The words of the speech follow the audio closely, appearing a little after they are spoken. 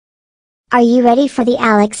Are you ready for the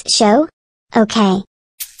Alex Show? Okay.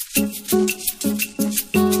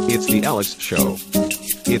 It's the Alex Show.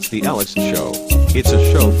 It's the Alex Show. It's a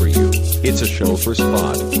show for you. It's a show for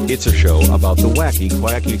Spot. It's a show about the wacky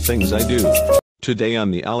quacky things I do. Today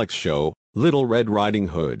on the Alex Show, Little Red Riding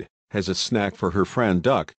Hood has a snack for her friend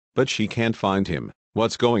Duck, but she can't find him.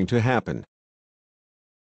 What's going to happen?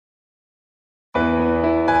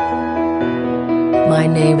 My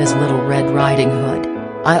name is Little Red Riding Hood.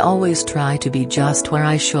 I always try to be just where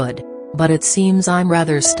I should, but it seems I'm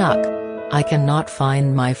rather stuck. I cannot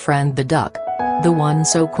find my friend the duck. The one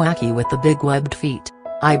so quacky with the big webbed feet.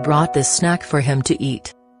 I brought this snack for him to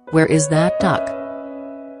eat. Where is that duck?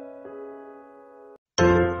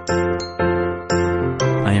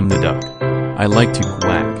 I am the duck. I like to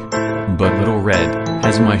quack. But Little Red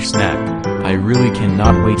has my snack. I really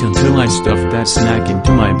cannot wait until I stuff that snack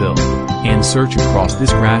into my bill and search across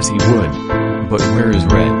this grassy wood. But where is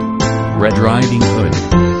Red Riding Hood?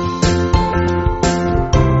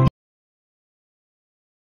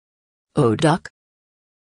 Oh, duck.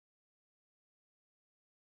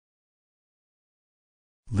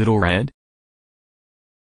 Little Red?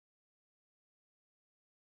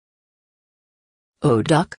 Oh,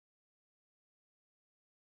 duck.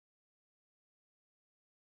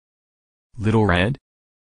 Little Red?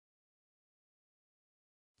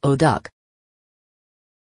 Oh, duck.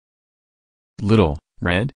 Little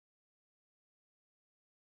Red?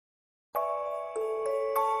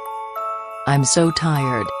 I'm so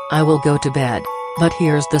tired, I will go to bed, but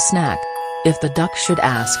here's the snack. If the duck should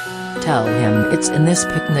ask, tell him it's in this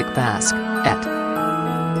picnic basket.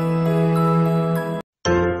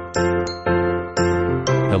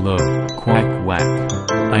 Hello, quack quack.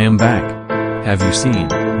 I am back. Have you seen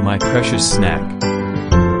my precious snack?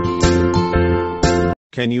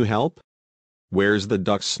 Can you help? Where's the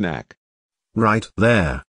duck's snack? Right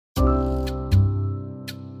there.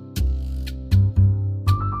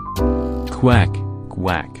 Quack,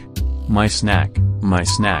 quack. My snack,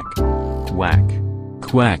 quack,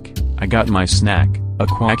 quack, I got my snack, a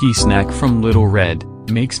quacky snack from Little Red,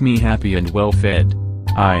 makes me happy and well fed.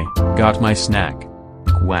 I got my snack,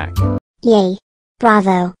 quack. Yay.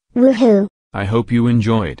 Bravo. Woohoo. I hope you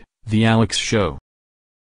enjoyed the Alex Show.